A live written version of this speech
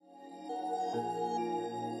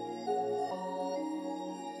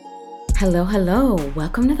Hello, hello.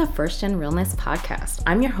 Welcome to the First Gen Realness podcast.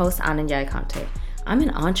 I'm your host, Ananya Conte. I'm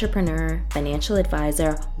an entrepreneur, financial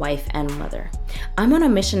advisor, wife, and mother. I'm on a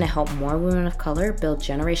mission to help more women of color build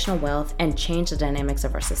generational wealth and change the dynamics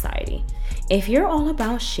of our society. If you're all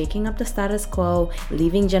about shaking up the status quo,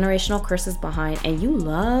 leaving generational curses behind, and you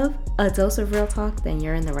love a dose of real talk, then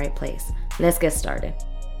you're in the right place. Let's get started.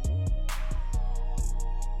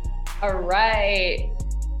 All right.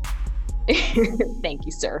 Thank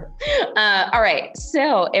you, sir. All right.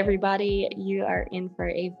 So everybody, you are in for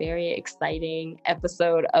a very exciting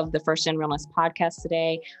episode of the First Gen Realness podcast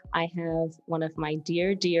today. I have one of my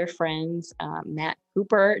dear friends, Matt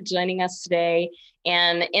Hooper, joining us today.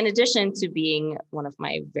 And in addition to being one of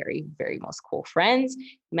my very most cool friends,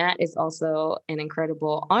 Matt is also an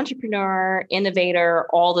incredible entrepreneur, innovator,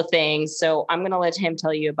 all the things. So I'm going to let him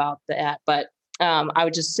tell you about that. But I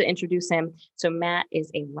would just to introduce him. So Matt is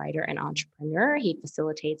a writer and entrepreneur. He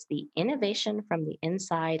facilitates the Innovation from the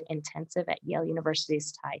Inside intensive at Yale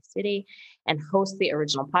University's Tri-City and hosts the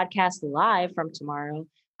original podcast Live from Tomorrow,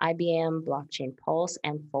 IBM Blockchain Pulse,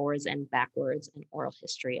 and Forwards and Backwards, an oral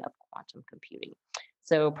history of quantum computing.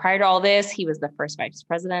 So prior to all this, he was the first vice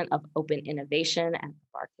president of open innovation at the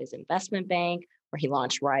Barclays Investment Bank, where he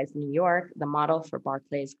launched Rise New York, the model for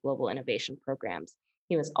Barclays' global innovation programs.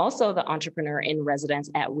 He was also the entrepreneur in residence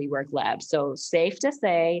at WeWork Labs. So safe to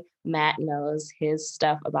say, Matt knows his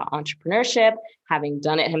stuff about entrepreneurship, having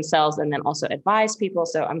done it himself, and then also advised people.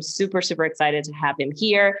 So I'm super excited to have him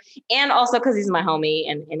here. And also because he's my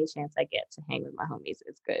homie, and any chance I get to hang with my homies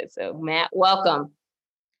is good. So Matt, welcome.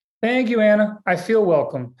 Thank you, Anna. I feel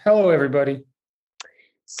welcome. Hello, everybody.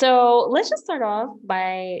 So let's just start off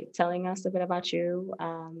by telling us a bit about you.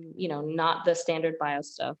 Not the standard bio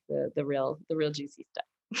stuff, the real juicy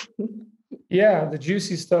stuff. Yeah, the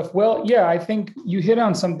juicy stuff. Well, yeah, I think you hit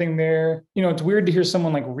on something there. It's weird to hear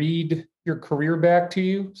someone like read your career back to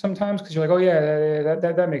you sometimes because you're like, oh yeah,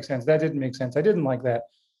 that makes sense. That didn't make sense. I didn't like that.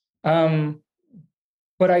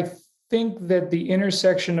 But I think that the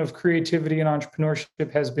intersection of creativity and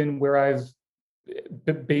entrepreneurship has been where I've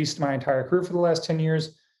based my entire career for the last 10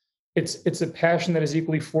 years. It's a passion that is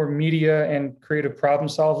equally for media and creative problem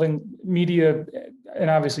solving. Media, and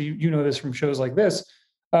obviously you know this from shows like this,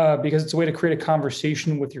 because it's a way to create a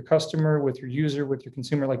conversation with your customer, with your user, with your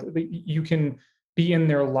consumer. Like you can be in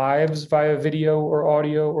their lives via video or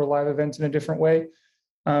audio or live events in a different way.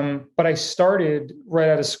 But I started right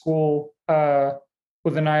out of school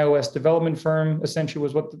with an iOS development firm. Essentially,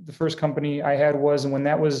 was what the first company I had was, and when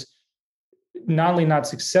that was not only not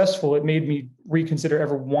successful, it made me reconsider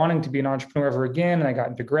ever wanting to be an entrepreneur ever again. And I got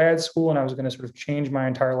into grad school and I was going to sort of change my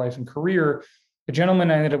entire life and career. The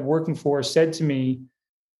gentleman I ended up working for said to me,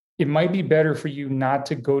 it might be better for you not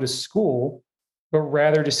to go to school, but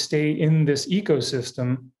rather to stay in this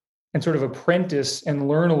ecosystem and sort of apprentice and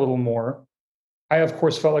learn a little more. I, of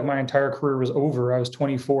course, felt like my entire career was over. I was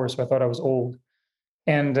 24, so I thought I was old.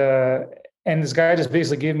 And this guy just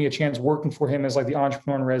basically gave me a chance working for him as like the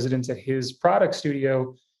entrepreneur in residence at his product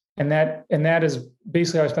studio. And that is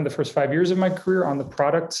basically how I spent the first 5 years of my career on the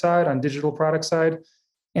product side, on digital product side.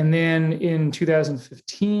 And then in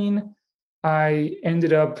 2015, I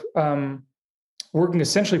ended up working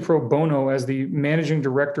essentially pro bono as the managing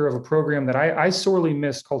director of a program that I sorely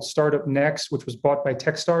missed called Startup Next, which was bought by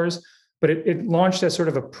Techstars. But it launched as sort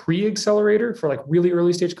of a pre-accelerator for like really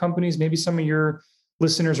early stage companies. Maybe some of your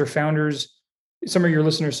listeners are founders. Some of your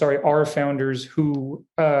listeners, are founders who,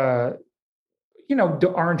 aren't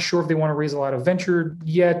sure if they want to raise a lot of venture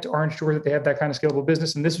yet, aren't sure that they have that kind of scalable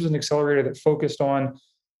business. And this was an accelerator that focused on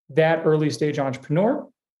that early stage entrepreneur.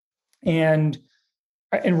 And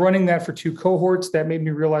in running that for 2 cohorts, that made me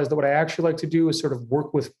realize that what I actually like to do is sort of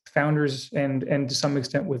work with founders and to some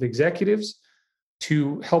extent with executives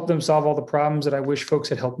to help them solve all the problems that I wish folks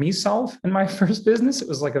had helped me solve in my first business. It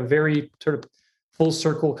was like a very sort of full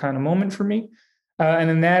circle kind of moment for me. And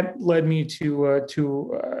then that led me to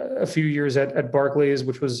a few years at Barclays,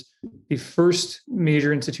 which was the first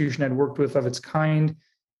major institution I'd worked with of its kind.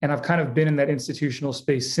 And I've kind of been in that institutional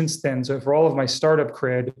space since then. So for all of my startup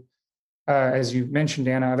cred, as you mentioned,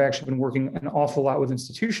 Anna, I've actually been working an awful lot with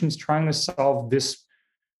institutions trying to solve this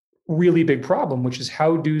really big problem, which is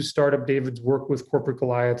how do startup Davids work with corporate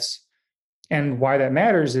Goliaths? And why that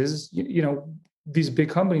matters is, these big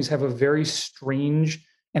companies have a very strange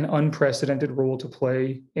and unprecedented role to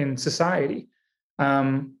play in society.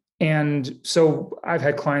 And so I've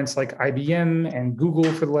had clients like IBM and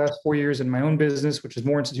Google for the last 4 years in my own business, which is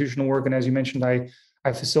more institutional work. And as you mentioned, I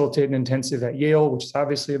facilitate an intensive at Yale, which is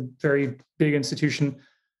obviously a very big institution.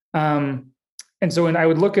 And so when I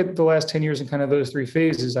would look at the last 10 years in kind of those 3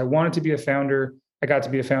 phases, I wanted to be a founder. I got to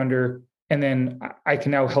be a founder. And then I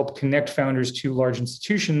can now help connect founders to large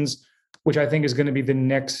institutions, which I think is going to be the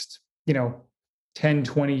next, 10,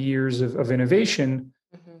 20 years of innovation,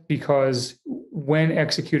 because when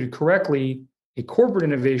executed correctly, a corporate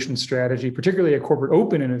innovation strategy, particularly a corporate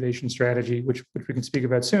open innovation strategy, which we can speak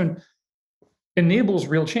about soon, enables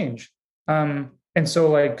real change. And so,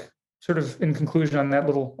 like, sort of in conclusion on that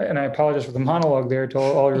little, and I apologize for the monologue there to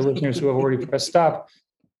all your listeners who have already pressed stop.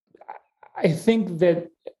 I think that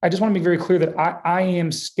I just want to make very clear that I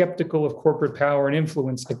am skeptical of corporate power and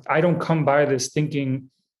influence. I don't come by this thinking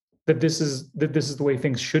that this is the way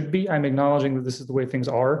things should be. I'm acknowledging that this is the way things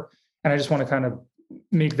are. And I just want to kind of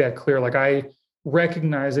make that clear. Like, I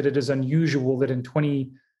recognize that it is unusual that in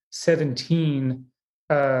 2017,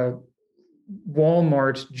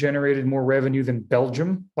 Walmart generated more revenue than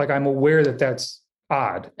Belgium. Like, I'm aware that that's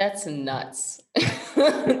odd. That's nuts.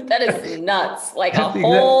 That is nuts. Like a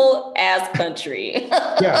whole ass country.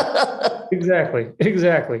 Yeah, exactly.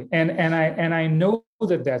 And I know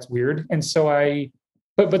that that's weird. And so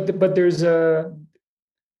but there's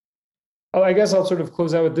I guess I'll sort of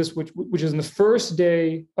close out with this, which is in the first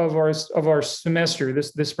day of our semester,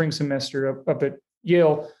 this spring semester up at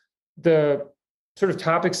Yale, the sort of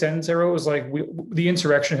topic sentence I wrote was like, the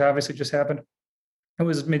insurrection had obviously just happened. It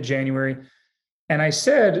was mid-January. And I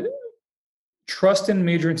said, trust in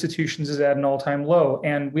major institutions is at an all-time low.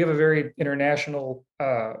 And we have a very international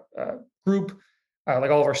group.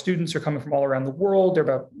 Like, all of our students are coming from all around the world. There are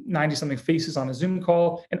about 90-something faces on a Zoom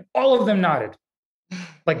call, and all of them nodded.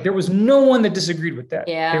 Like, there was no one that disagreed with that.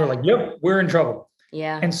 Yeah. They were like, yep, we're in trouble.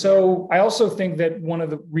 Yeah. And so I also think that one of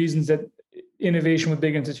the reasons that innovation with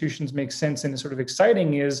big institutions makes sense and is sort of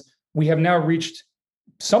exciting is we have now reached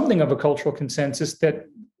something of a cultural consensus that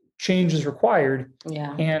change is required.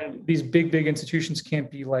 Yeah. And these big institutions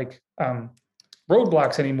can't be like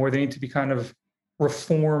roadblocks anymore. They need to be kind of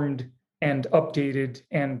reformed and updated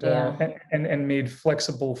and made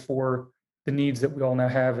flexible for the needs that we all now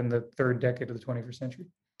have in the third decade of the 21st century.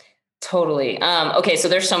 Totally. Okay. So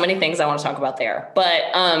there's so many things I want to talk about there, but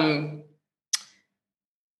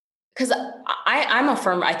because I'm a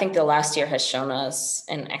firm, I think the last year has shown us,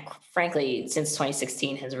 and frankly, since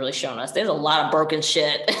 2016 has really shown us, there's a lot of broken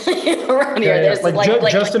shit around here. There's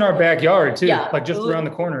just in our backyard too, like just around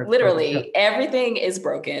the corner. Literally everything is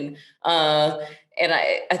broken. And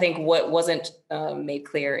I think what wasn't made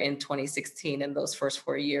clear in 2016 and those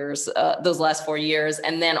last 4 years,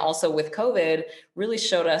 and then also with COVID, really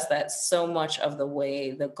showed us that so much of the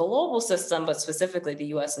way the global system, but specifically the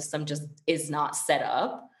US system, just is not set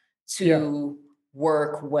up to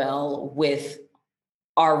work well with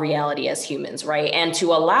our reality as humans, right? And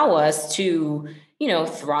to allow us to,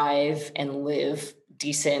 thrive and live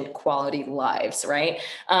decent quality lives, right?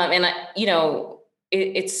 I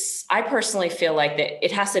personally feel like that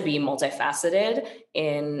it has to be multifaceted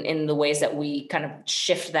in the ways that we kind of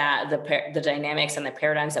shift the dynamics and the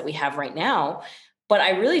paradigms that we have right now. But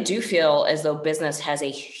I really do feel as though business has a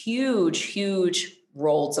huge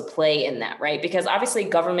role to play in that, right? Because obviously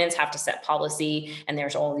governments have to set policy, and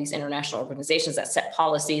there's all these international organizations that set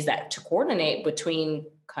policies to coordinate between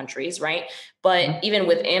countries, right? But even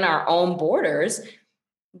within our own borders,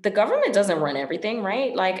 the government doesn't run everything,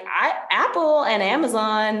 right? Like Apple and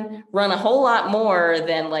Amazon run a whole lot more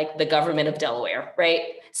than like the government of Delaware, right?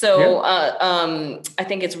 So I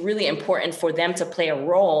think it's really important for them to play a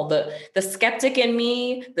role. The skeptic in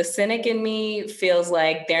me, the cynic in me feels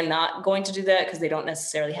like they're not going to do that because they don't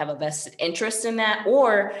necessarily have a vested interest in that,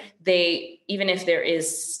 or even if there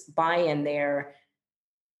is buy-in there,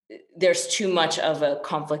 there's too much of a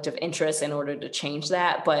conflict of interest in order to change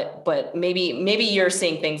that. But maybe you're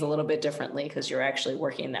seeing things a little bit differently because you're actually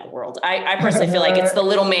working in that world. I personally feel like it's the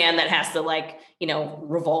little man that has to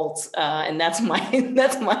revolt. And that's my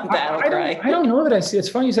battle cry. I don't know that I see, it's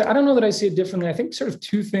funny you said, I don't know that I see it differently. I think sort of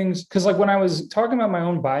two things, because like when I was talking about my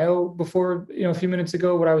own bio before, a few minutes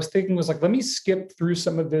ago, what I was thinking was like, let me skip through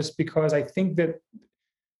some of this because I think that,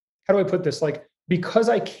 how do I put this? Like, because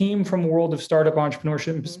I came from a world of startup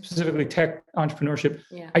entrepreneurship, specifically tech entrepreneurship,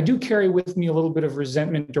 I do carry with me a little bit of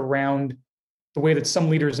resentment around the way that some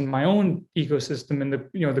leaders in my own ecosystem and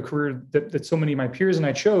the career that so many of my peers and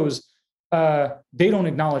I chose, they don't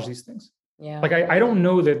acknowledge these things. Yeah. Like, I don't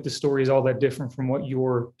know that the story is all that different from what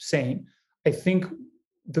you're saying. I think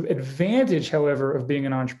the advantage, however, of being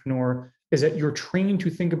an entrepreneur is that you're trained to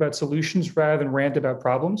think about solutions rather than rant about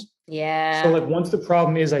problems. Yeah. So like once the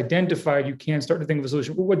problem is identified, you can start to think of a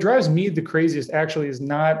solution. But what drives me the craziest actually is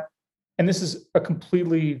not and this is a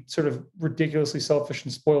completely sort of ridiculously selfish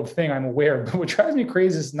and spoiled thing, I'm aware, but what drives me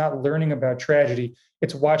crazy is not learning about tragedy.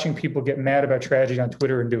 It's watching people get mad about tragedy on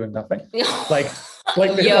Twitter and doing nothing.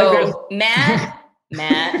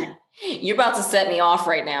 Matt, you're about to set me off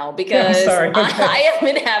right now because I'm sorry. Okay. I have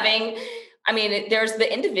been having, there's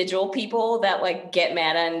the individual people that like get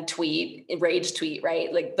mad and rage tweet,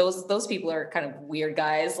 right? Like those people are kind of weird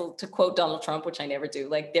guys, to quote Donald Trump, which I never do.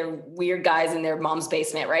 Like they're weird guys in their mom's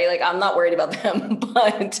basement, right? Like I'm not worried about them,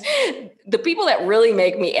 but the people that really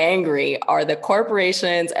make me angry are the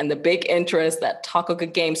corporations and the big interests that talk a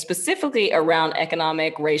good game, specifically around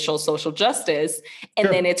economic, racial, social justice. And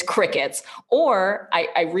then it's crickets. Or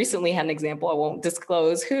I recently had an example, I won't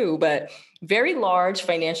disclose who, but very large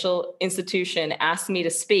financial institution asked me to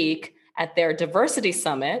speak at their diversity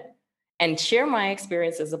summit and share my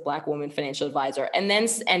experience as a Black woman financial advisor. And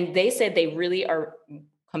they said they really are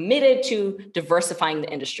committed to diversifying the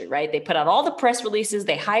industry, right? They put out all the press releases,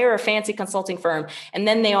 they hire a fancy consulting firm, and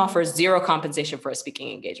then they offer zero compensation for a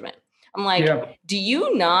speaking engagement. I'm like, do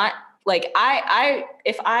you not, like,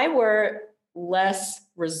 if I were less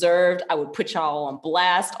reserved, I would put y'all on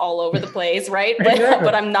blast all over the place, right?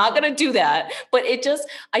 But I'm not going to do that. But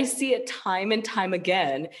I see it time and time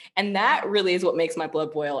again. And that really is what makes my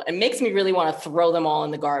blood boil and makes me really want to throw them all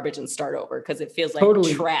in the garbage and start over because it feels like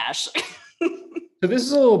trash. So this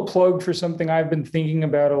is a little plug for something I've been thinking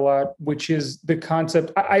about a lot, which is the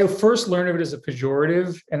concept. I first learned of it as a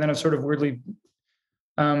pejorative, and then I've sort of weirdly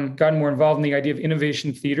gotten more involved in the idea of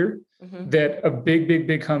innovation theater, that a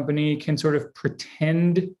big company can sort of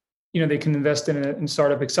pretend, they can invest in a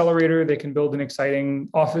startup accelerator, they can build an exciting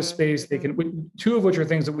office space, they can, two of which are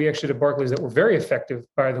things that we actually did at Barclays that were very effective,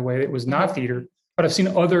 by the way. It was not theater, but I've seen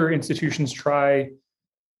other institutions try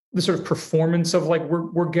the sort of performance of like,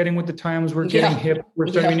 we're getting with the times, we're getting hip, we're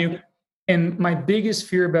starting new. And my biggest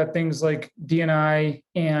fear about things like D&I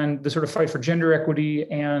and the sort of fight for gender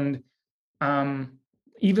equity and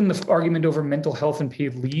even the argument over mental health and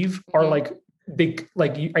paid leave are like,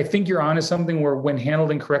 I think you're onto something where when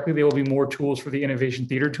handled incorrectly, there will be more tools for the innovation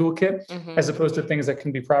theater toolkit, as opposed to things that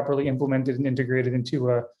can be properly implemented and integrated into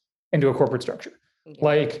a corporate structure.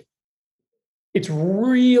 Like, it's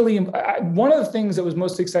really, one of the things that was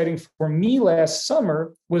most exciting for me last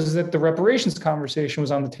summer was that the reparations conversation was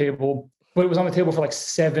on the table, but it was on the table for like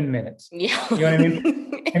 7 minutes. Yeah. You know what I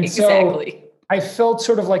mean? And exactly. So I felt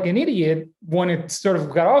sort of like an idiot when it sort of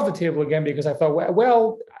got off the table again, because I thought,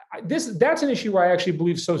 well, that's an issue where I actually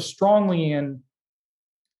believe so strongly in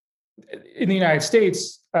the United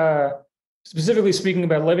States, specifically speaking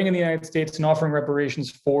about living in the United States and offering reparations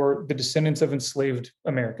for the descendants of enslaved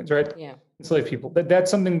Americans, right? Yeah. Enslaved people. That's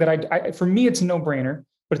something that I for me, it's a no-brainer,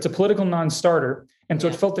 but it's a political non-starter. And so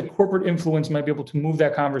it felt that corporate influence might be able to move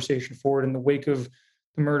that conversation forward in the wake of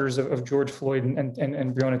the murders of George Floyd and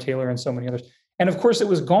Breonna Taylor and so many others. And of course it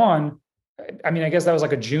was gone. I mean, I guess that was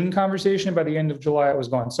like a June conversation. By the end of July, it was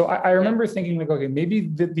gone. So I remember thinking like, okay, maybe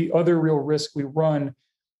the other real risk we run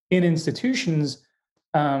in institutions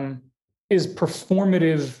is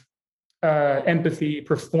performative empathy,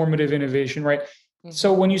 performative innovation, right?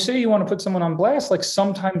 So when you say you want to put someone on blast, like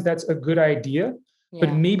sometimes that's a good idea,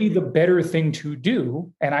 but maybe the better thing to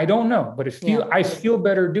do, and I don't know, but I feel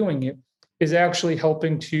better doing it, is actually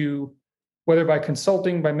helping to, whether by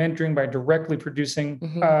consulting, by mentoring, by directly producing,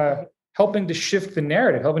 helping to shift the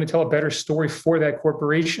narrative, helping to tell a better story for that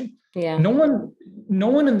corporation. Yeah. No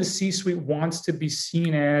one in the C-suite wants to be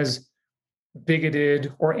seen as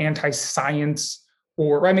bigoted or anti-science,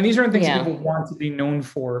 or, I mean, these aren't things that people want to be known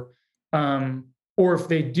for. Or if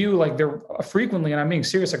they do, like they're frequently, and I'm being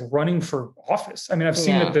serious, like running for office. I mean, I've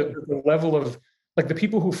seen that the level of, like, the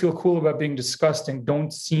people who feel cool about being disgusting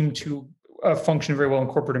don't seem to function very well in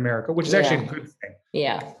corporate America, which is actually a good thing.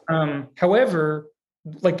 Yeah. However,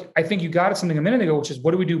 like, I think you got at something a minute ago, which is,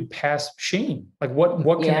 what do we do past shame? Like,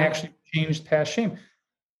 what can actually change past shame?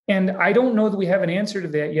 And I don't know that we have an answer to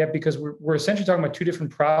that yet, because we're essentially talking about two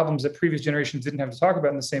different problems that previous generations didn't have to talk about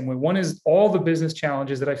in the same way. One is all the business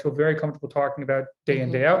challenges that I feel very comfortable talking about day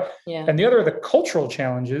in, day out. Yeah. And the other are the cultural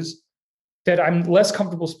challenges that I'm less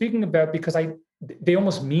comfortable speaking about, because they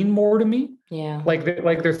almost mean more to me. Yeah. Like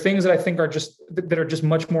they're things that I think are just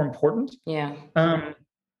much more important. Yeah.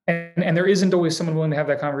 And there isn't always someone willing to have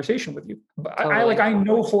that conversation with you. But totally. I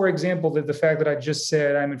know, for example, that the fact that I just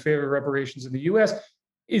said I'm in favor of reparations in the US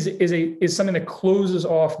is something that closes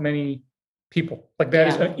off many people. Like, that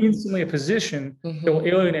is instantly a position that will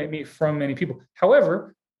alienate me from many people.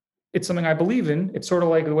 However, it's something I believe in. It's sort of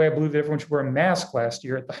like the way I believe that everyone should wear a mask last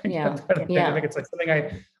year at the pandemic. It's like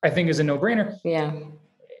something I think is a no-brainer. Yeah.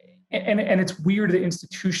 And it's weird that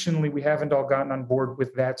institutionally we haven't all gotten on board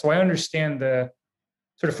with that. So I understand the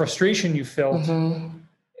sort of frustration you felt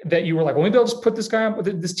that you were like, well, maybe I'll just put this guy on,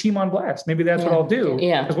 this team on blast. Maybe that's what I'll do.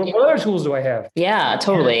 Yeah. Because what other tools do I have? Yeah,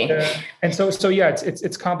 totally. And so yeah,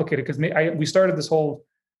 it's complicated because we started this whole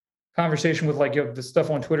conversation with like, this stuff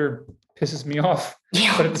on Twitter pisses me off.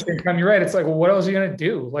 Yeah. But at the same time, you're right. It's like, well, what else are you going to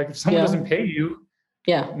do? Like if someone doesn't pay you,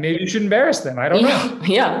 maybe you should embarrass them. I don't know.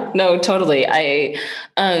 Yeah, no, totally. I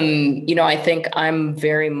think I'm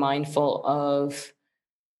very mindful of,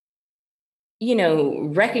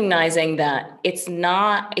 recognizing that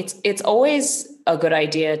it's always a good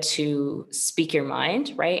idea to speak your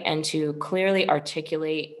mind, right? And to clearly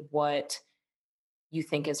articulate what you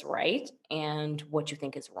think is right and what you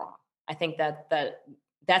think is wrong. I think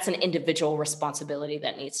that's an individual responsibility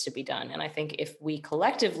that needs to be done. And I think if we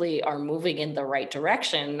collectively are moving in the right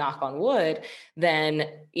direction, knock on wood, then,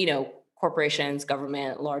 corporations,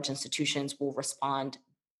 government, large institutions will respond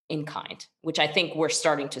in kind, which I think we're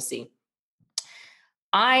starting to see.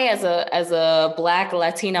 I, as a Black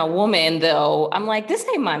Latina woman, though, I'm like, this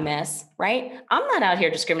ain't my mess, right? I'm not out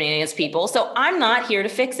here discriminating against people, so I'm not here to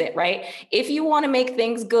fix it, right? If you want to make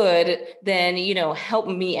things good, then, help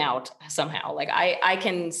me out somehow. Like I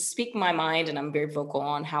can speak my mind, and I'm very vocal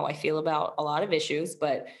on how I feel about a lot of issues,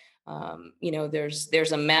 but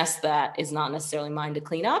there's a mess that is not necessarily mine to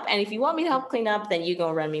clean up. And if you want me to help clean up, then you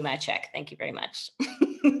go run me my check. Thank you very much.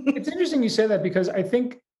 It's interesting you say that because I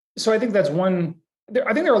think that's one.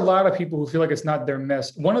 I think there are a lot of people who feel like it's not their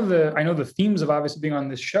mess. I know the themes of obviously being on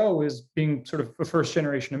this show is being sort of a first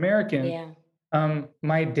generation American. Yeah.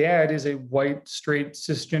 My dad is a white, straight,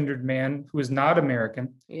 cisgendered man who is not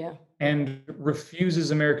American. Yeah. And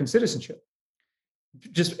refuses American citizenship.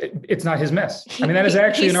 Just, it's not his mess. I mean, that is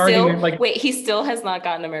actually an argument. Like, wait, he still has not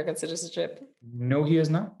gotten American citizenship? No, he has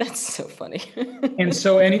not. That's so funny. And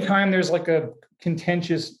so anytime there's like a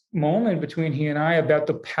contentious moment between he and I about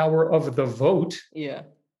the power of the vote,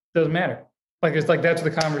 doesn't matter. Like, it's like, that's where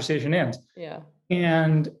the conversation ends. Yeah.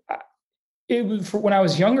 And it was, when I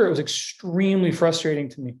was younger, it was extremely frustrating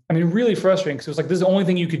to me. I mean, really frustrating, because it was like, this is the only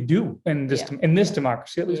thing you could do in this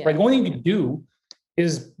democracy, at least, right? The only thing you could do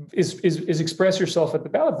is express yourself at the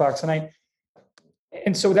ballot box.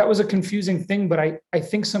 And so that was a confusing thing, but I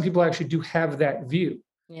think some people actually do have that view,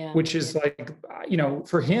 which is like,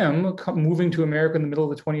 for him, moving to America in the middle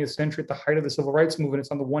of the 20th century at the height of the civil rights movement, it's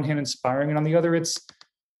on the one hand inspiring, and on the other, it's,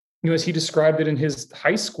 as he described it in his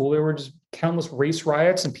high school, there were just countless race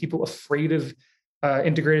riots and people afraid of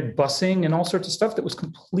integrated busing and all sorts of stuff that was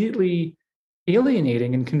completely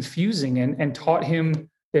alienating and confusing, and taught him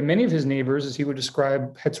that many of his neighbors, as he would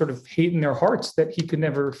describe, had sort of hate in their hearts that he could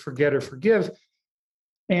never forget or forgive.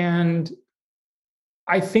 And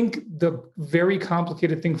I think the very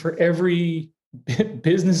complicated thing for every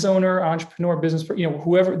business owner, entrepreneur,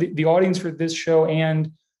 whoever, the audience for this show, and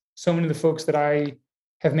so many of the folks that I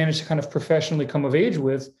have managed to kind of professionally come of age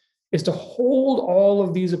with, is to hold all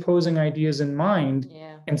of these opposing ideas in mind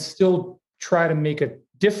and still try to make a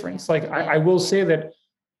difference. Like, I will say that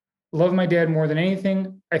love my dad more than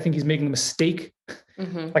anything. I think he's making a mistake.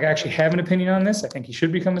 Like, I actually have an opinion on this. I think he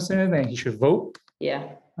should become a senator. I think he should vote. Yeah.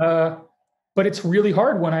 But it's really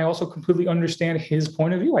hard when I also completely understand his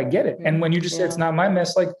point of view. I get it. And when you just say it's not my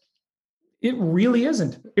mess, like, it really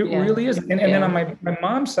isn't. It really isn't. And then on my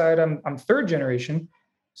mom's side, I'm third generation.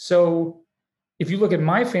 So if you look at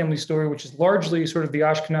my family story, which is largely sort of the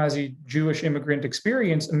Ashkenazi Jewish immigrant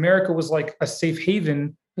experience, America was like a safe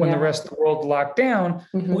haven when the rest of the world locked down.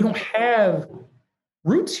 We don't have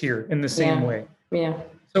roots here in the same way. Yeah.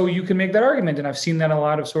 So you can make that argument. And I've seen that in a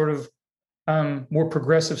lot of sort of more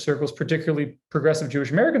progressive circles, particularly progressive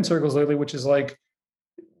Jewish American circles lately, which is like,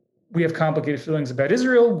 we have complicated feelings about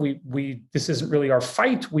Israel. This isn't really our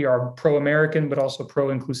fight. We are pro-American, but also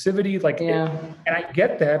pro-inclusivity. Like, and I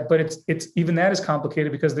get that, but it's even that is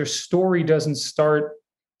complicated because their story doesn't start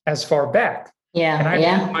as far back. Yeah. And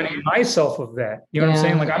I'm reminding myself of that. You know what I'm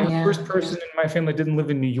saying? Like, I'm the first person in my family that didn't live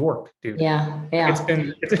in New York, dude. Yeah.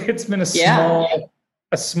 It's been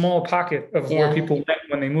a small pocket of where people went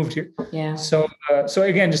when they moved here. Yeah. So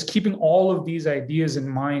again, just keeping all of these ideas in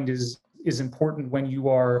mind is important when you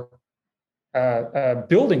are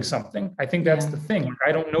building something. I think that's the thing. Like,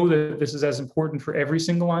 I don't know that this is as important for every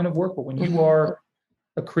single line of work, but when you are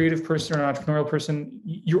a creative person or an entrepreneurial person,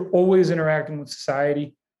 you're always interacting with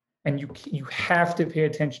society, and you have to pay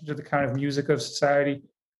attention to the kind of music of society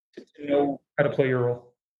to know how to play your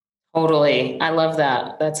role. Totally. I love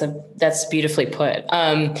that. That's beautifully put.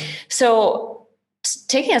 So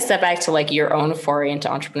taking a step back to like your own foray into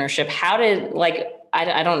entrepreneurship, how did, like,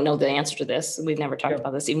 I don't know the answer to this. We've never talked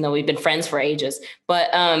about this, even though we've been friends for ages. But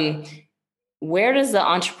where does the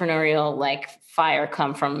entrepreneurial like fire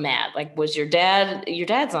come from, Matt? Like, was your dad's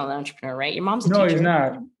not an entrepreneur, right? Your mom's a teacher. No, he's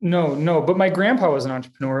not. No. But my grandpa was an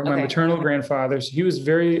entrepreneur, my maternal grandfather. So he was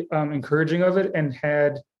very encouraging of it, and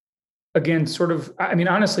had, again, sort of, I mean,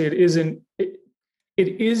 honestly, it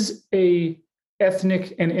is a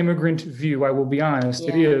ethnic and immigrant view. I will be honest.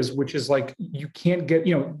 It is, which is like, you can't get,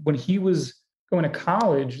 when he was going to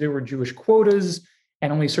college, there were Jewish quotas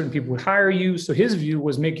and only certain people would hire you. So his view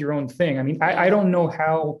was make your own thing. I mean, I don't know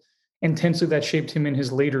how intensely that shaped him in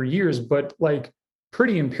his later years, but like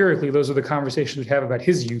pretty empirically, those are the conversations we'd have about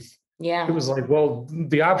his youth. Yeah. It was like, well,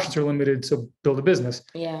 the options are limited, so build a business.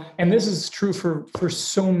 Yeah. And this is true for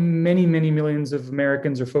so many, many millions of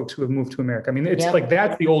Americans or folks who have moved to America. I mean, it's like,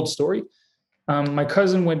 that's the old story. My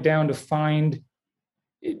cousin went down to find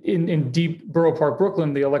in deep Borough Park,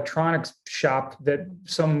 Brooklyn, the electronics shop that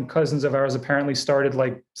some cousins of ours apparently started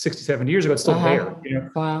like 60, 70 years ago. It's still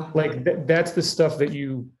there. Wow. Like that's the stuff that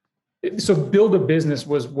so build a business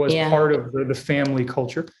was part of the family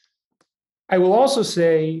culture. I will also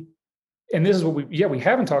say, and this is what we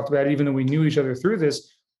haven't talked about it, even though we knew each other through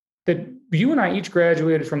this, that you and I each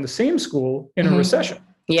graduated from the same school in a recession.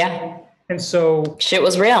 Yeah. And so shit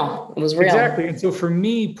was real. It was real. Exactly. And so for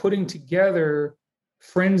me, putting together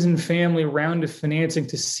friends and family around to financing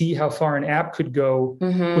to see how far an app could go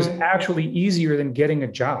was actually easier than getting a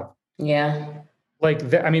job. Yeah. Like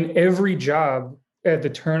that. I mean, every job at the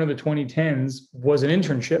turn of the 2010s was an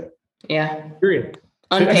internship. Yeah. Period.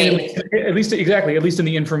 Unpaid. I mean, at least in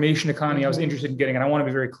the information economy, I was interested in getting, and I want to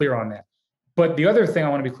be very clear on that. But the other thing I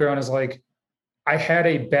want to be clear on is like, I had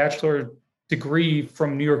a bachelor degree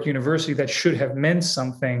from New York University that should have meant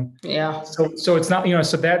something. Yeah. So it's not,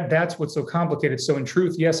 so that's what's so complicated. So in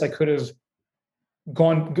truth, yes, I could have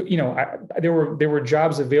gone, there were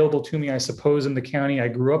jobs available to me, I suppose, in the county I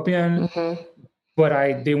grew up in,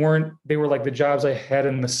 but they were like the jobs I had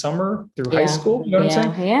in the summer through high school. You know what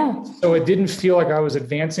I'm saying? Yeah. So it didn't feel like I was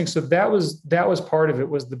advancing. So that was part of it,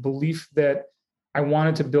 was the belief that I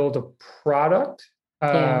wanted to build a product.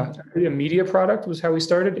 A media product was how we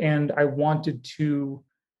started. And I wanted to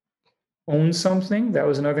own something. That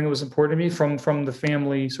was another thing that was important to me from the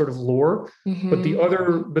family sort of lore. But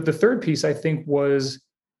the third piece, I think, was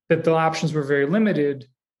that the options were very limited.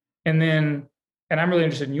 And I'm really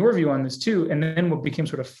interested in your view on this too. And then what became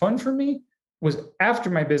sort of fun for me was after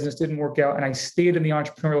my business didn't work out and I stayed in the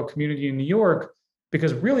entrepreneurial community in New York,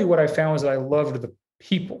 because really what I found was that I loved the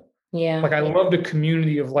people. Yeah. Like I loved a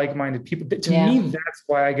community of like-minded people. To me, that's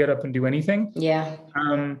why I get up and do anything. Yeah.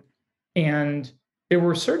 And there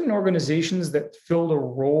were certain organizations that filled a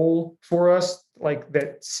role for us, like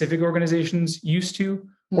that civic organizations used to,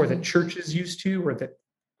 or that churches used to, or that,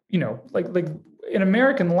 like in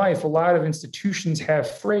American life, a lot of institutions have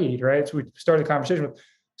frayed, right? So we started the conversation with,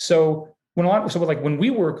 when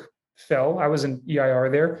WeWork fell, I was in EIR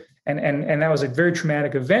there. And that was a very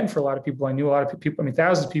traumatic event for a lot of people. I knew a lot of people,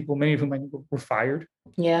 thousands of people, many of whom I knew were fired.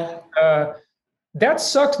 Yeah. That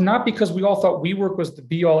sucked, not because we all thought WeWork was the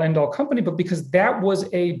be all end all company, but because that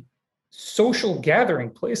was a social gathering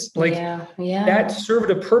place. Like that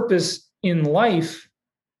served a purpose in life,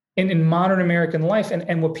 in modern American life.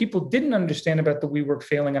 And what people didn't understand about the WeWork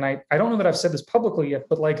failing, and I don't know that I've said this publicly yet,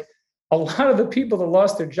 but like a lot of the people that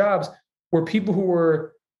lost their jobs were people who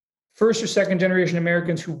were first or second generation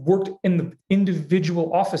Americans who worked in the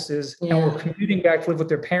individual offices and were commuting back to live with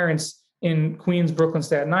their parents in Queens, Brooklyn,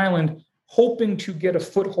 Staten Island, hoping to get a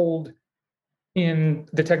foothold in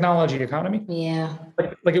the technology economy. Yeah.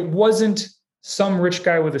 Like it wasn't some rich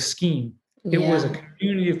guy with a scheme. It was a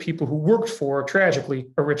community of people who worked for, tragically,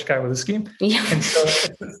 a rich guy with a scheme. Yeah. And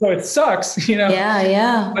so it sucks, Yeah,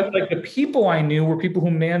 yeah. But like the people I knew were people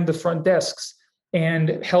who manned the front desks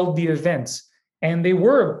and held the events. And they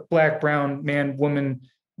were Black, brown, man, woman,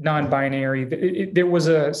 non-binary. There was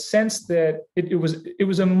a sense that it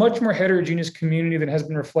was a much more heterogeneous community than has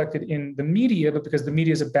been reflected in the media, but because the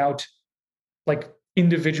media is about like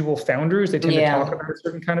individual founders, they tend to talk about a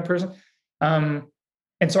certain kind of person.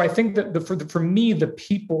 And so I think that for me, the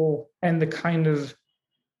people and the kind of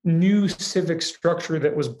new civic structure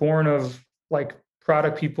that was born of like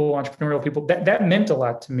product people, entrepreneurial people, that meant a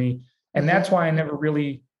lot to me. And that's why I never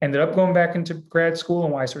really ended up going back into grad school,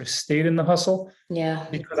 and why I sort of stayed in the hustle. Yeah.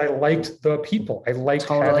 Because I liked the people. I liked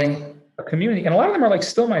having a community. And a lot of them are like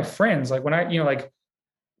still my friends. Like when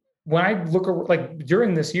I look like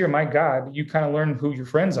during this year, my God, you kind of learn who your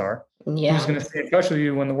friends are. Yeah. Who's going to stay in touch with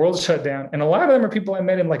you when the world's shut down. And a lot of them are people I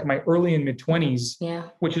met in like my early and mid 20s,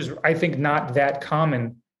 which is, I think, not that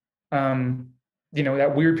common.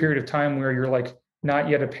 That weird period of time where you're like not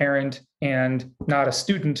yet a parent, and not a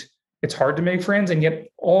student, it's hard to make friends. And yet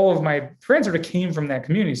all of my friends sort of came from that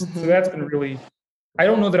community. So that's been really, I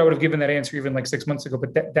don't know that I would have given that answer even like 6 months ago,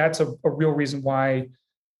 but that's a real reason why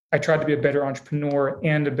I tried to be a better entrepreneur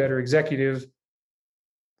and a better executive,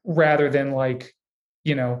 rather than like,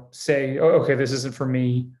 say, oh, okay, this isn't for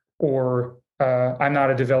me, or I'm not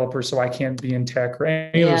a developer, so I can't be in tech, or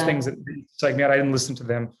any of those things that psych me out. I didn't listen to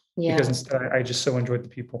them because instead I just so enjoyed the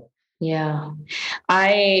people. Yeah.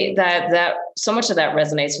 That so much of that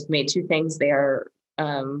resonates with me. Two things there,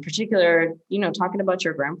 particular, talking about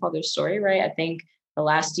your grandfather's story, right? I think the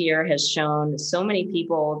last year has shown so many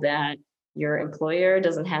people that your employer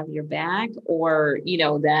doesn't have your back, or,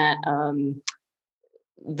 that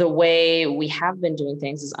the way we have been doing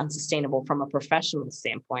things is unsustainable from a professional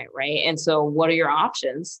standpoint, right? And so what are your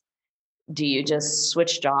options? Do you just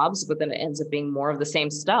switch jobs, but then it ends up being more of the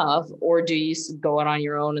same stuff? Or do you go out on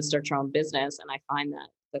your own and start your own business? And I find that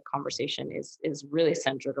the conversation is really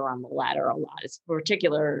centered around the latter a lot. It's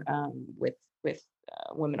particular with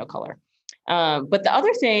women of color. But the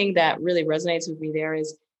other thing that really resonates with me there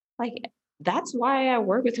is like, that's why I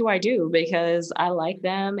work with who I do, because I like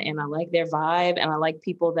them and I like their vibe, and I like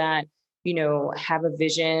people that, have a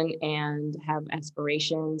vision and have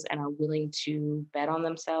aspirations and are willing to bet on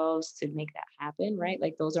themselves to make that happen, right?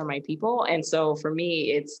 Like those are my people. And so for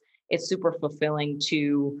me, it's super fulfilling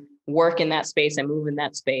to work in that space and move in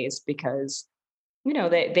that space, because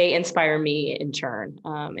they inspire me in turn.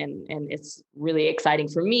 And it's really exciting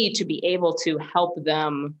for me to be able to help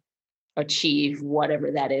them achieve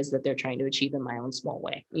whatever that is that they're trying to achieve in my own small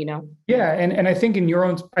way, Yeah. And I think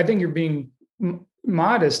I think you're being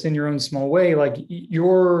modest in your own small way. Like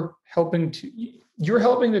you're helping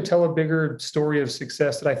to tell a bigger story of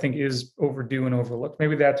success that I think is overdue and overlooked.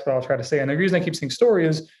 Maybe that's what I'll try to say. And the reason I keep saying story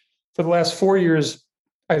is, for the last 4 years,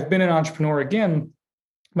 I've been an entrepreneur again,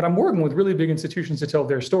 but I'm working with really big institutions to tell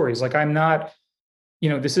their stories. Like I'm not,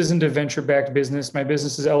 this isn't a venture-backed business. My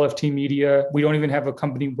business is LFT Media. We don't even have a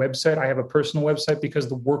company website. I have a personal website because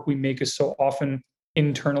the work we make is so often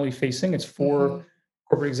internally facing. It's for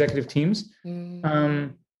corporate executive teams.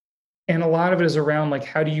 And a lot of it is around like,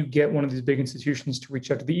 how do you get one of these big institutions to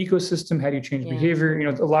reach out to the ecosystem? How do you change behavior?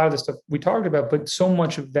 A lot of the stuff we talked about, but so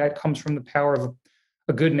much of that comes from the power of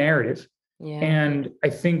a good narrative. And I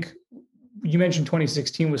think you mentioned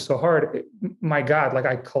 2016 was so hard. My God, like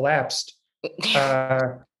I collapsed.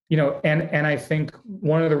 And I think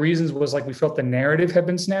one of the reasons was like we felt the narrative had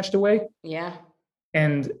been snatched away. Yeah.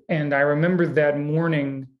 And I remember that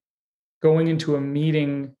morning going into a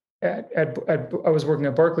meeting I was working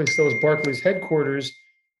at Barclays, still as Barclays headquarters.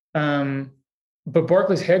 But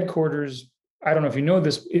Barclays headquarters, I don't know if you know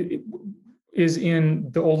this, it is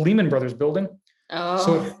in the old Lehman Brothers building. Oh.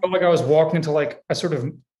 So it felt like I was walking into like a sort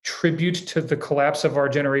of tribute to the collapse of our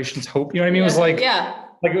generation's hope. You know what I mean?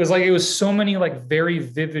 It was like, it was so many like very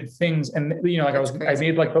vivid things. And, I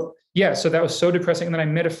made like, so that was so depressing. And then I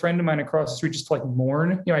met a friend of mine across the street just to like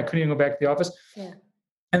mourn, I couldn't even go back to the office. Yeah.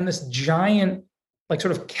 And this giant, like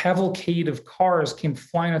sort of cavalcade of cars came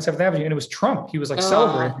flying on 7th Avenue, and it was Trump. He was like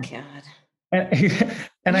celebrating. God.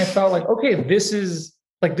 And I felt like, okay, this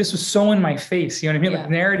was so in my face. You know what I mean? Yeah. Like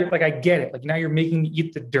narrative, like I get it. Like now you're making me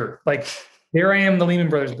eat the dirt. Like there I am, the Lehman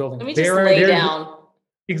Brothers building. Let me just lay down.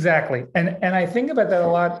 Exactly. And I think about that a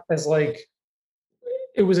lot as like,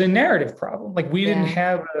 it was a narrative problem. Like we didn't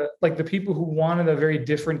have like the people who wanted a very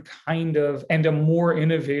different kind of, and a more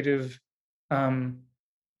innovative,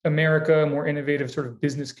 America, a more innovative sort of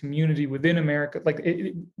business community within America. Like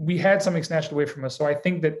we had something snatched away from us. So I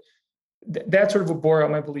think that sort of what bore out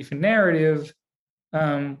my belief in narrative,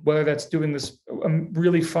 whether that's doing this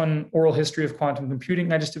really fun oral history of quantum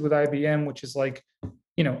computing I just did with IBM, which is like,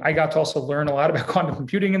 I got to also learn a lot about quantum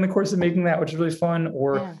computing in the course of making that, which is really fun,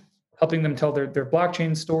 or helping them tell their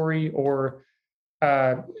blockchain story, or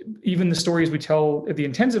even the stories we tell at the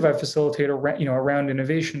Intensive I facilitate around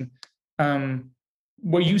innovation.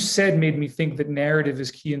 What you said made me think that narrative is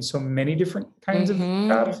key in so many different kinds of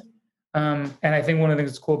jobs. And I think one of the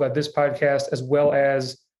things that's cool about this podcast, as well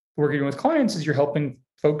as working with clients, is you're helping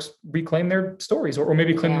folks reclaim their stories, or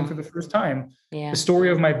maybe claim them for the first time. Yeah. The story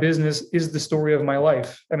of my business is the story of my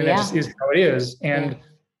life. I mean, that just is how it is. And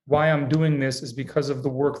why I'm doing this is because of the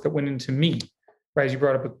work that went into me, right? As you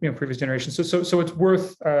brought up, previous generations. So it's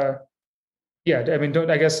worth, I mean,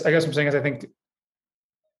 I guess what I'm saying is I think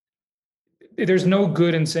there's no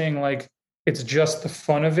good in saying like, it's just the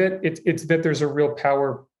fun of it. It's that there's a real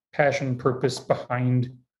power, passion, purpose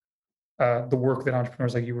behind the work that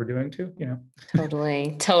entrepreneurs like you were doing too,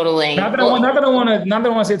 Totally. Not that I want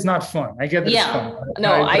to say it's not fun. I get that it's fun.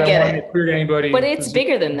 No, I get I it. make clear to anybody, but it's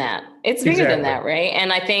bigger than that. It's bigger than that, right?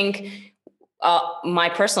 And I think my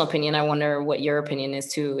personal opinion, I wonder what your opinion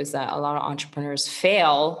is too, is that a lot of entrepreneurs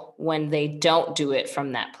fail when they don't do it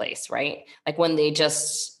from that place, right? Like when they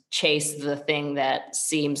just chase the thing that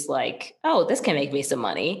seems like, oh, this can make me some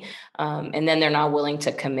money. And then they're not willing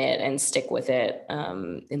to commit and stick with it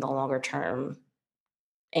in the longer term.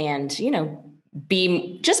 And,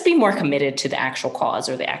 be more committed to the actual cause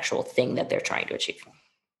or the actual thing that they're trying to achieve.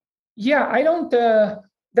 Yeah, I don't,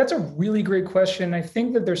 that's a really great question. I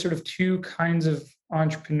think that there's sort of two kinds of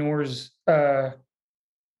entrepreneurs.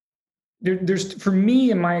 There's, for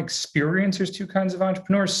me, in my experience, there's two kinds of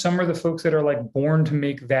entrepreneurs. Some are the folks that are like born to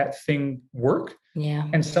make that thing work. Yeah.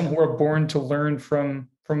 And some who are born to learn from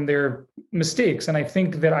their mistakes. And I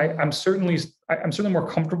think that I'm certainly more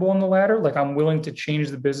comfortable in the latter. Like I'm willing to change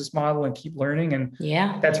the business model and keep learning. And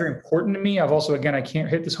that's very important to me. I've also, again, I can't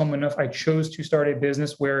hit this home enough. I chose to start a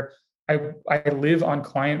business where I live on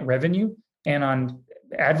client revenue and on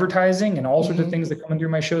advertising and all sorts of things that come in through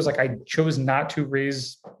my shows. Like I chose not to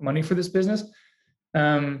raise money for this business.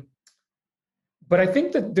 But I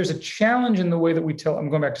think that there's a challenge in the way that we tell, I'm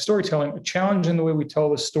going back to storytelling, a challenge in the way we tell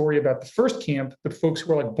the story about the first camp, the folks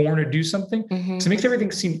who are like born to do something. So it makes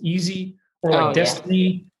everything seem easy or like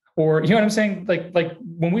destiny, or, you know what I'm saying? Like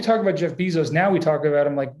when we talk about Jeff Bezos, now we talk about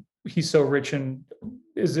him like he's so rich, and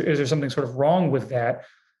is there something sort of wrong with that?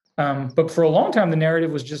 But for a long time, the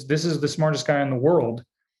narrative was just, this is the smartest guy in the world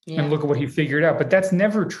and look at what he figured out. But that's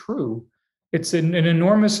never true. It's an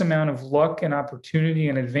enormous amount of luck and opportunity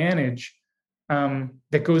and advantage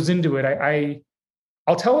that goes into it.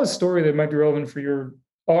 I'll tell a story that might be relevant for your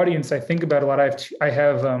audience. I think about a lot. I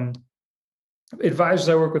have advisors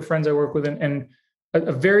I work with, friends I work with, and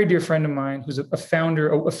a very dear friend of mine who's a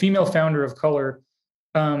founder, a female founder of color.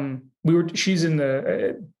 She's in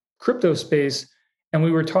the crypto space, and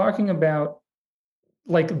we were talking about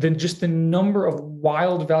like just the number of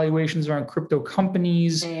wild valuations around crypto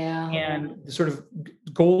companies and the sort of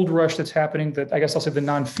gold rush that's happening, that I guess I'll say the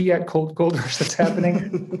non-fiat gold rush that's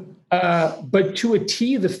happening. But to a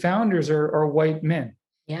T, the founders are white men.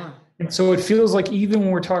 Yeah. And so it feels like even when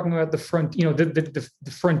we're talking about the front,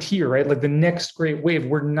 the frontier, right? Like the next great wave,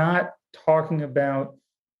 we're not talking about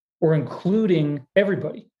or including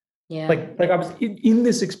everybody. Yeah. Like I was in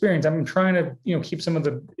this experience, I'm trying to, keep some of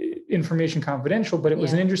the information confidential, but it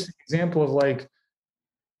was an interesting example of like,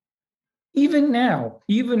 even now,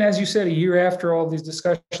 even as you said, a year after all these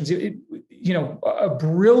discussions, a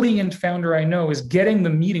brilliant founder I know is getting the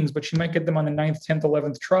meetings, but she might get them on the 9th, 10th,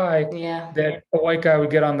 11th try that a white guy would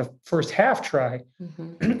get on the first half try.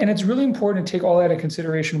 And it's really important to take all that into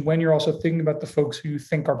consideration when you're also thinking about the folks who you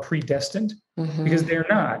think are predestined, because they're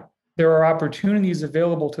not. There are opportunities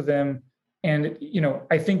available to them. And,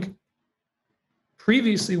 I think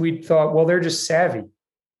previously we thought, well, they're just savvy.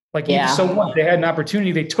 Like, so what? They had an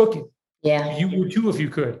opportunity, they took it. Yeah. You would too if you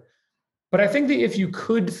could. But I think the if you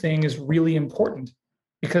could thing is really important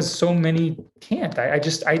because so many can't.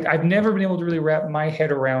 I've never been able to really wrap my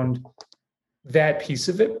head around that piece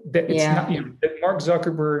of it. That it's not, that Mark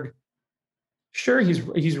Zuckerberg, sure,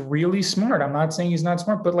 he's really smart. I'm not saying he's not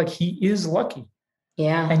smart, but like he is lucky.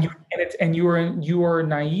 Yeah. And you are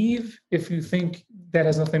naive if you think that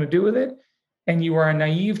has nothing to do with it. And you are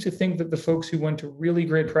naive to think that the folks who went to really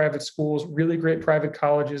great private schools, really great private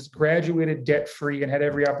colleges, graduated debt-free and had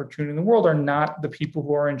every opportunity in the world are not the people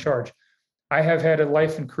who are in charge. I have had a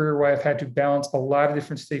life and career where I've had to balance a lot of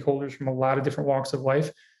different stakeholders from a lot of different walks of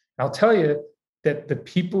life. I'll tell you that the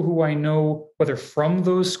people who I know, whether from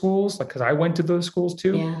those schools, like because I went to those schools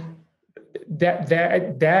too,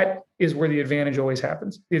 that is where the advantage always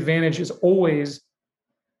happens. The advantage is always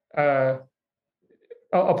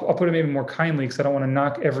I'll put it maybe more kindly because I don't want to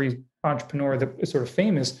knock every entrepreneur that is sort of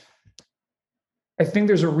famous. I think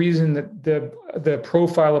there's a reason that the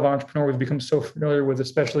profile of entrepreneur we've become so familiar with,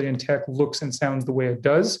 especially in tech, looks and sounds the way it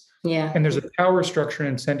does. Yeah. And there's a power structure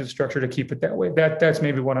and incentive structure to keep it that way. That's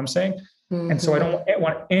maybe what I'm saying. And so I don't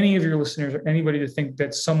want any of your listeners or anybody to think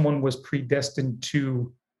that someone was predestined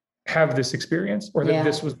to have this experience or that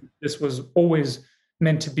this was always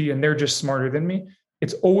meant to be and they're just smarter than me.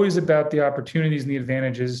 It's always about the opportunities and the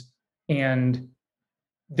advantages. And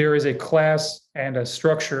there is a class and a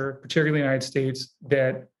structure, particularly in the United States,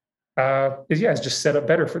 that is just set up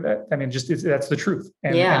better for that. I mean, that's the truth.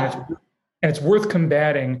 And it's worth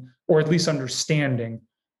combating or at least understanding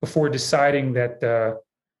before deciding that, that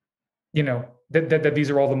these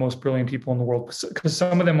are all the most brilliant people in the world. Because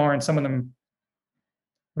some of them are and some of them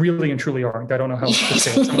really and truly aren't. I don't know how else to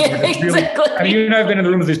say it. Exactly. I mean, you and I've been in the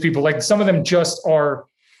room with these people. Like some of them just are,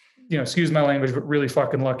 excuse my language, but really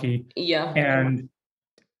fucking lucky. Yeah. And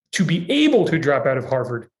to be able to drop out of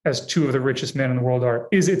Harvard, as two of the richest men in the world are,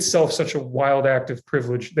 is itself such a wild act of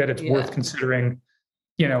privilege that it's worth considering,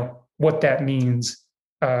 what that means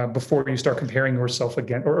before you start comparing yourself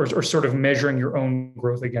again or sort of measuring your own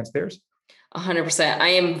growth against theirs. 100%.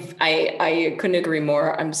 I couldn't agree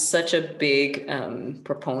more. I'm such a big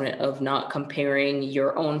proponent of not comparing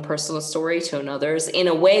your own personal story to another's in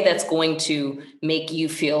a way that's going to make you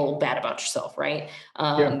feel bad about yourself, right?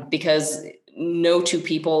 Because no two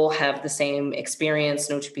people have the same experience.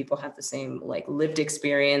 No two people have the same like lived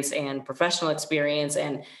experience and professional experience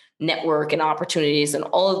and network and opportunities and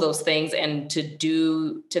all of those things. And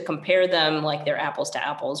to compare them like they're apples to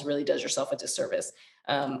apples really does yourself a disservice.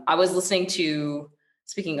 I was listening to,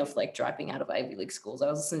 speaking of like dropping out of Ivy League schools, I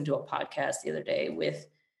was listening to a podcast the other day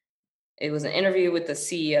it was an interview with the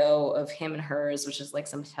CEO of Him and Hers, which is like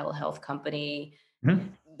some telehealth company,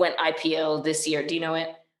 went IPO this year. Do you know it?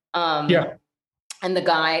 Yeah. And the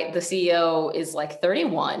CEO is like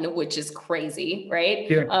 31, which is crazy,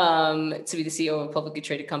 right? Yeah. To be the CEO of a publicly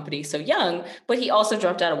traded company, so young, but he also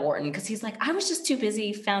dropped out of Wharton because he's like, I was just too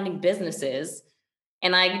busy founding businesses.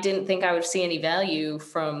 And I didn't think I would see any value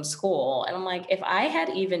from school. And I'm like, if I had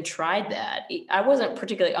even tried that, I wasn't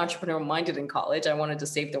particularly entrepreneurial minded in college. I wanted to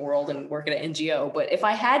save the world and work at an NGO. But if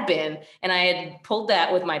I had been, and I had pulled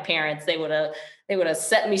that with my parents, they would have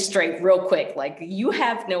set me straight real quick. Like, you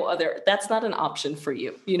have no other, that's not an option for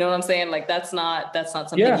you. You know what I'm saying? Like, that's not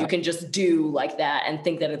something you can just do like that and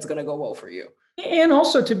think that it's going to go well for you. And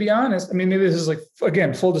also, to be honest, I mean, maybe this is like,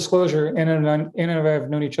 again, full disclosure, Anna and I have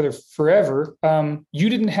known each other forever. You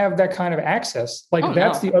didn't have that kind of access. Like,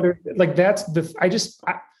 the other, like,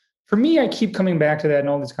 for me, I keep coming back to that in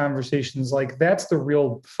all these conversations. Like, that's the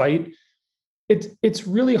real fight. It's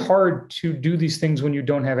really hard to do these things when you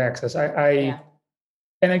don't have access. And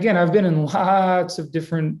again, I've been in lots of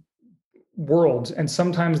different worlds, and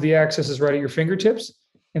sometimes the access is right at your fingertips,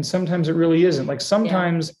 and sometimes it really isn't. Like,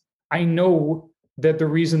 sometimes I know that the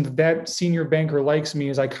reason that senior banker likes me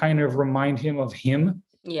is I kind of remind him of him.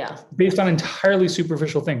 Yeah. Based on entirely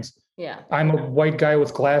superficial things. Yeah. I'm a white guy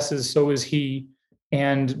with glasses, so is he.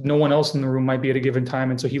 And no one else in the room might be at a given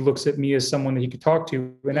time. And so he looks at me as someone that he could talk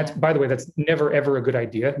to. And that's, by the way, that's never, ever a good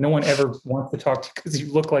idea. No one ever wants to talk to you because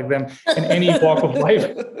you look like them in any walk of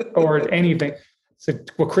life or anything. So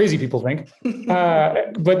what crazy people think.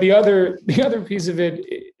 But the other piece of it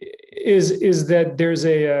is that there's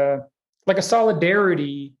a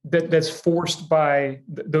solidarity that's forced by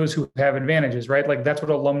those who have advantages, right? Like, that's what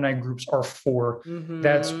alumni groups are for. Mm-hmm.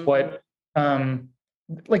 That's what,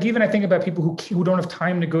 like, even I think about people who don't have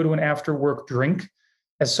time to go to an after work drink.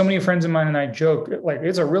 As so many friends of mine and I joke, like,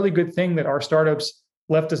 it's a really good thing that our startups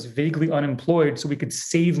left us vaguely unemployed so we could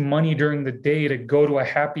save money during the day to go to a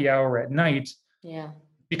happy hour at night. Yeah.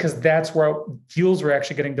 Because that's where deals were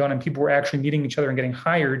actually getting done and people were actually meeting each other and getting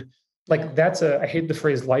hired. Like, that's I hate the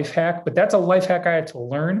phrase life hack, but that's a life hack I had to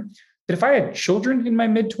learn that if I had children in my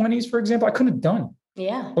mid-20s, for example, I couldn't have done.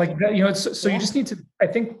 Yeah. Like that, you just need to, I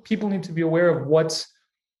think people need to be aware of what's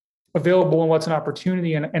available and what's an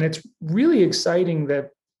opportunity. And it's really exciting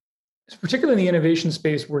that, particularly in the innovation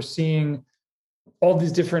space, we're seeing all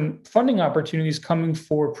these different funding opportunities coming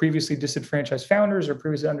for previously disenfranchised founders or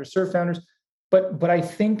previously underserved founders. But I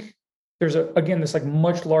think there's this like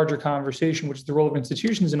much larger conversation, which is the role of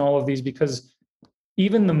institutions in all of these, because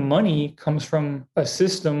even the money comes from a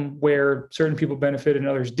system where certain people benefited and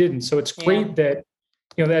others didn't. So it's great that,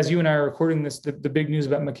 as you and I are recording this, the big news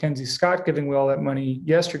about Mackenzie Scott giving away all that money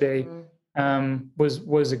yesterday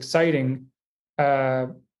was exciting.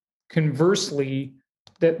 Conversely,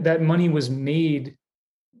 that money was made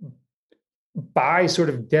by sort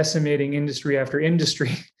of decimating industry after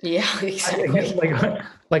industry. Yeah, exactly.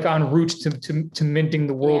 like en route to minting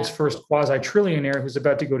the world's first quasi-trillionaire who's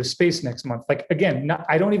about to go to space next month. Like, again,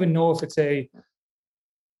 I don't even know if it's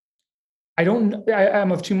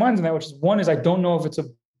I'm of two minds on that, which is, one is I don't know if it's a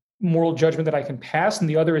moral judgment that I can pass, and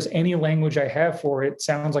the other is any language I have for it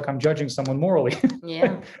sounds like I'm judging someone morally.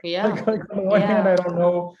 Yeah. Like on the one hand, I don't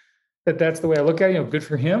know that that's the way I look at it. Good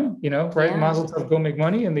for him, right? Mazel tov, go make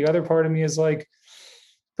money. And the other part of me is like,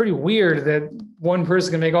 pretty weird that one person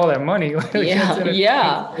can make all that money. But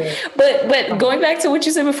going back to what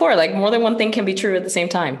you said before, like, more than one thing can be true at the same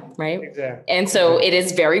time, right? Exactly. And so it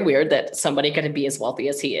is very weird that somebody could be as wealthy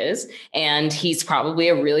as he is, and he's probably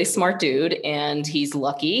a really smart dude, and he's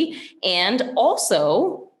lucky, and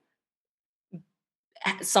also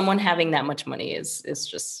someone having that much money is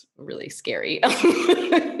just really scary,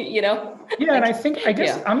 you know? Yeah. And I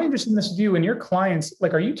guess I'm interested in this view and your clients,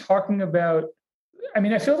 like, are you talking about, I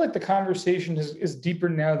mean, I feel like the conversation is deeper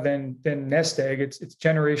now than nest egg. It's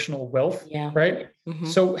generational wealth, right? Mm-hmm.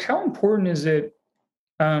 So how important is it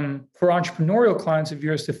for entrepreneurial clients of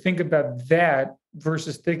yours to think about that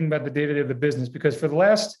versus thinking about the day-to-day of the business? Because for the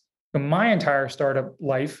last, my entire startup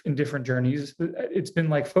life in different journeys, it's been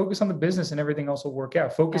like, focus on the business and everything else will work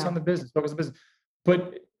out. Focus on the business, focus on the business.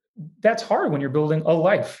 But that's hard when you're building a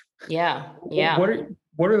life. Yeah.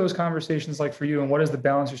 What are those conversations like for you? And what is the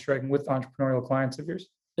balance you're striking with entrepreneurial clients of yours?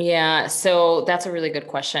 Yeah. So that's a really good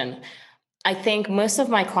question. I think most of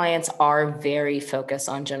my clients are very focused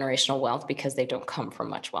on generational wealth because they don't come from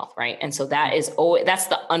much wealth, right? And so that's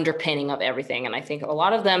the underpinning of everything. And I think a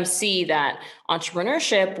lot of them see that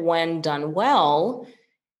entrepreneurship, when done well,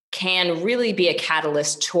 can really be a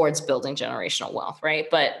catalyst towards building generational wealth, right?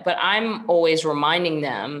 But I'm always reminding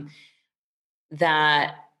them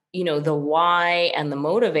that, the why and the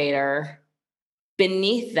motivator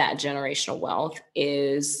beneath that generational wealth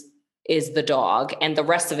is the dog, and the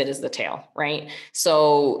rest of it is the tail, right?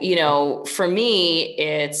 So, for me,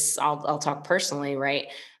 I'll talk personally, right?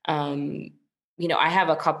 I have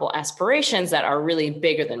a couple aspirations that are really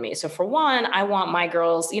bigger than me. So for one, I want my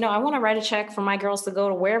girls, I want to write a check for my girls to go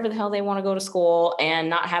to wherever the hell they want to go to school and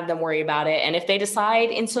not have them worry about it. And if they decide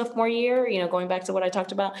in sophomore year, going back to what I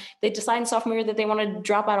talked about, they decide in sophomore year that they want to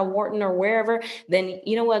drop out of Wharton or wherever, then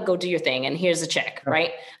you know what, go do your thing. And here's a check,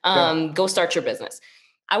 right? Go start your business.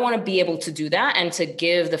 I want to be able to do that and to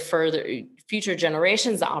give the future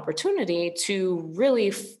generations the opportunity to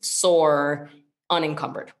really soar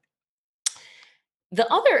unencumbered. The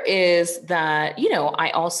other is that,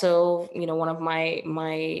 I also, one of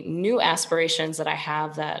my new aspirations that I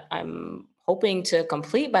have that I'm hoping to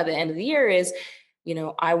complete by the end of the year is,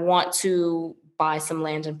 I want to buy some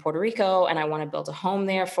land in Puerto Rico and I want to build a home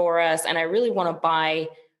there for us. And I really want to buy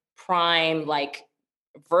prime, like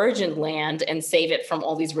virgin land and save it from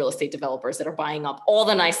all these real estate developers that are buying up all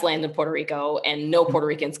the nice land in Puerto Rico, and no Puerto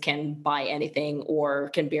Ricans can buy anything or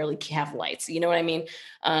can barely have lights. You know what I mean?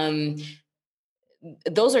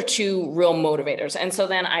 Those are two real motivators. And so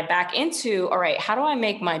then I back into, all right, how do I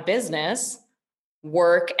make my business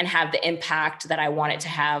work and have the impact that I want it to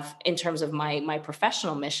have in terms of my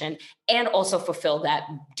professional mission, and also fulfill that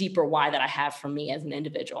deeper why that I have for me as an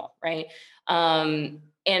individual, right?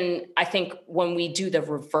 And I think when we do the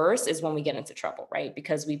reverse is when we get into trouble, right?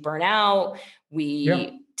 Because we burn out,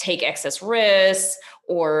 we take excess risks,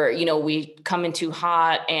 or, we come in too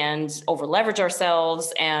hot and over leverage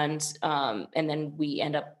ourselves. And then we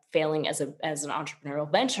end up failing as an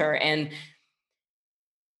entrepreneurial venture. And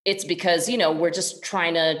it's because, we're just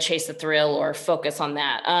trying to chase the thrill or focus on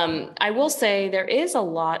that. I will say there is a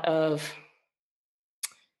lot of,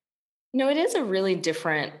 it is a really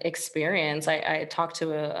different experience. I talked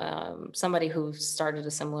to somebody who started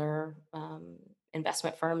a similar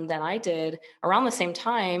investment firm that I did around the same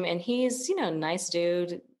time. And he's, nice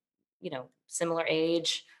dude, similar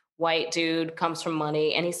age, white dude, comes from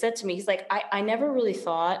money. And he said to me, he's like, I never really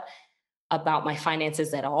thought about my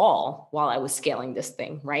finances at all while I was scaling this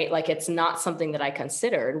thing, right? Like, it's not something that I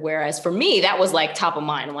considered. Whereas for me, that was like top of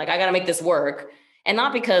mind. I'm like, I got to make this work. And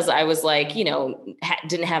not because I was like,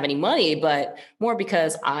 didn't have any money, but more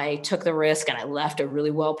because I took the risk and I left a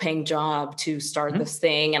really well-paying job to start this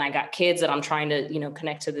thing. And I got kids that I'm trying to,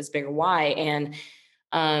 connect to this bigger why. And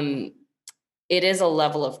it is a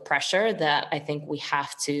level of pressure that I think we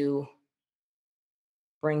have to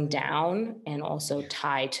bring down and also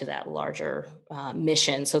tie to that larger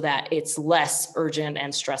mission so that it's less urgent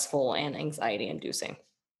and stressful and anxiety inducing.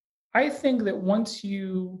 I think that once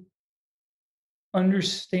you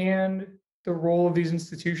understand the role of these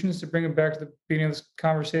institutions, to bring it back to the beginning of this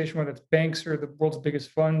conversation, whether it's banks or the world's biggest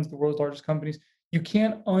funds, the world's largest companies, you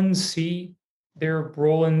can't unsee their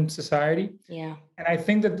role in society. Yeah. And I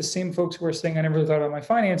think that the same folks who are saying, I never really thought about my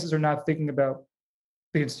finances, are not thinking about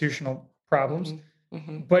the institutional problems.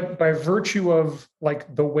 Mm-hmm. But by virtue of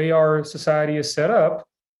like the way our society is set up,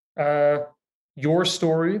 your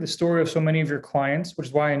story, the story of so many of your clients, which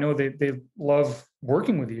is why I know they love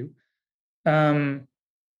working with you,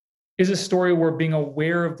 is a story where being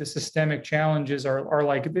aware of the systemic challenges are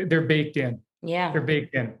like, they're baked in. Yeah. They're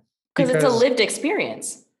baked in. Because it's a lived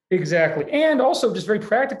experience. Exactly. And also just very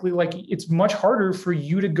practically, like, it's much harder for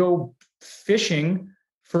you to go fishing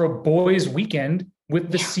for a boys' weekend with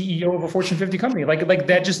the CEO of a Fortune 50 company. Like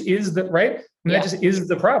that just is the, right? I mean, that just is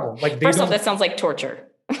the problem. Like, first off, that sounds like torture.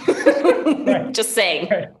 Right. Just saying.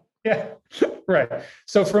 Right. Yeah. Right.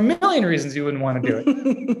 So for a million reasons you wouldn't want to do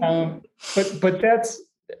it. But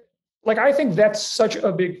like, I think that's such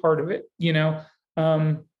a big part of it,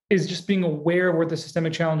 is just being aware of where the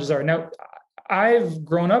systemic challenges are. Now, I've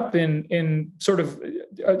grown up in sort of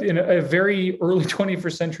in a very early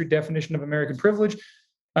 21st century definition of American privilege,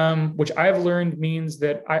 which I've learned means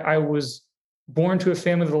that I was born to a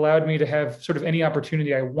family that allowed me to have sort of any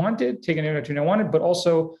opportunity I wanted, take any opportunity I wanted, but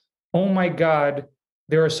also, oh my God,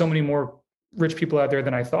 there are so many more rich people out there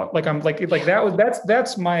than I thought. Like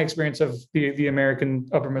that's my experience of the American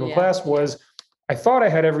upper middle class was, I thought I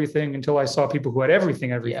had everything until I saw people who had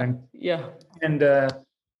everything. Yeah. And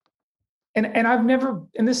I've never,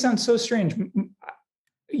 and this sounds so strange.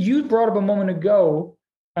 You brought up a moment ago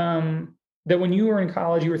that when you were in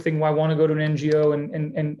college, you were thinking, well, I want to go to an NGO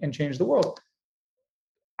and change the world.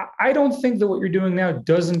 I don't think that what you're doing now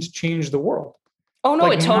doesn't change the world. Oh,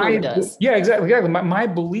 no, it totally does. Yeah, exactly. My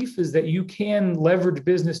belief is that you can leverage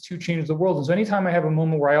business to change the world. And so anytime I have a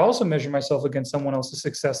moment where I also measure myself against someone else's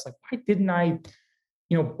success, like, why didn't I,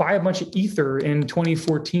 buy a bunch of ether in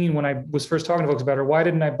 2014 when I was first talking to folks about it? Or why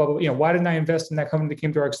didn't I why didn't I invest in that company that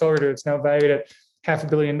came to our accelerator? It's now valued at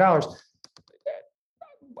 $500 million.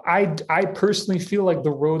 I personally feel like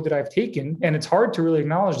the road that I've taken, and it's hard to really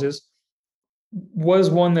acknowledge this, was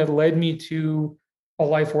one that led me to a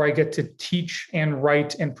life where I get to teach and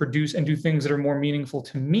write and produce and do things that are more meaningful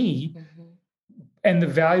to me. Mm-hmm. And the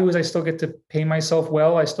value is I still get to pay myself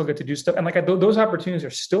well. I still get to do stuff. And like those opportunities are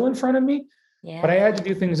still in front of me, but I had to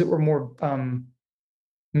do things that were more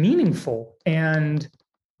meaningful. And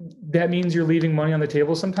that means you're leaving money on the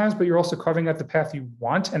table sometimes, but you're also carving out the path you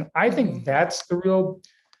want. And I think that's the real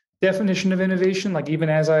definition of innovation. Like, even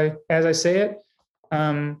as I say it,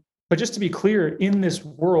 but just to be clear, in this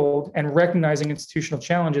world and recognizing institutional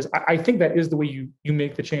challenges, I think that is the way you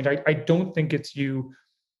make the change. I don't think it's you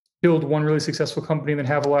build one really successful company and then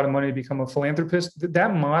have a lot of money to become a philanthropist.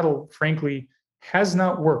 That model, frankly, has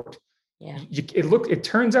not worked. Yeah. It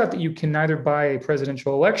turns out that you can neither buy a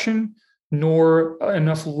presidential election nor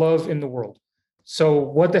enough love in the world. So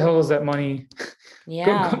what the hell is that money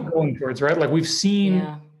going towards, right? Like, we've seen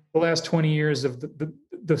the last 20 years of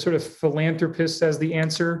the sort of philanthropists as the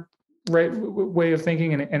answer, right, way of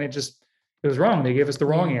thinking, and it was wrong. They gave us the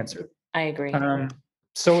wrong answer. I agree.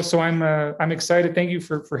 So I'm excited. Thank you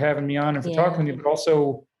for having me on and for talking to me, but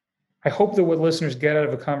also I hope that what listeners get out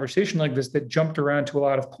of a conversation like this that jumped around to a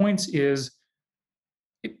lot of points is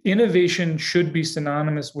innovation should be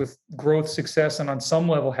synonymous with growth, success, and on some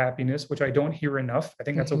level happiness, which I don't hear enough. I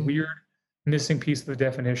think that's a weird missing piece of the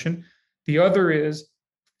definition. The other is,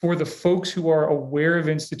 for the folks who are aware of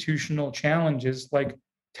institutional challenges, like,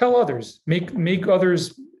 tell others, make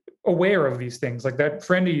others aware of these things. Like that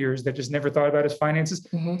friend of yours that just never thought about his finances.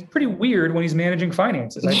 It's pretty weird when he's managing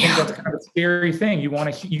finances. I think that's kind of a scary thing.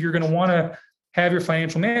 You're going to want to have your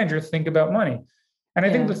financial manager think about money. And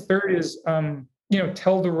I think the third is,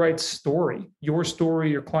 tell the right story, your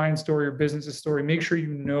client's story, your business's story. Make sure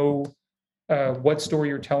you know what story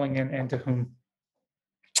you're telling and to whom.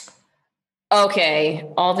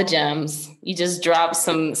 Okay, all the gems. You just dropped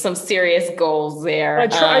some serious goals there. I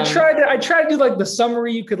tried to do like the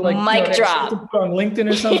summary. You could like mic drop put on LinkedIn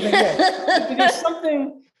or something. There's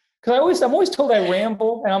something, because I'm always told I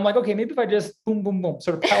ramble, and I'm like, okay, maybe if I just boom, boom, boom,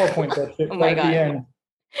 sort of PowerPoint that shit at the end.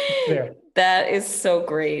 There. That is so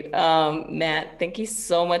great, Matt. Thank you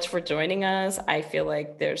so much for joining us. I feel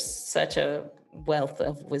like there's such a wealth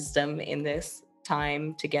of wisdom in this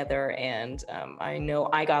time together, and I know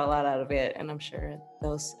I got a lot out of it, and I'm sure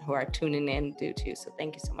those who are tuning in do too. So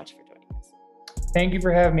thank you so much for joining us. Thank you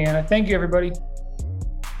for having me, Anna. Thank you, everybody.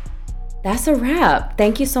 That's a wrap.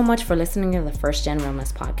 Thank you so much for listening to the First Gen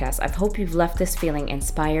Realness podcast. I hope you've left this feeling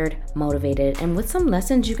inspired, motivated, and with some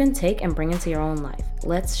lessons you can take and bring into your own life.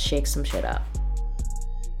 Let's shake some shit up.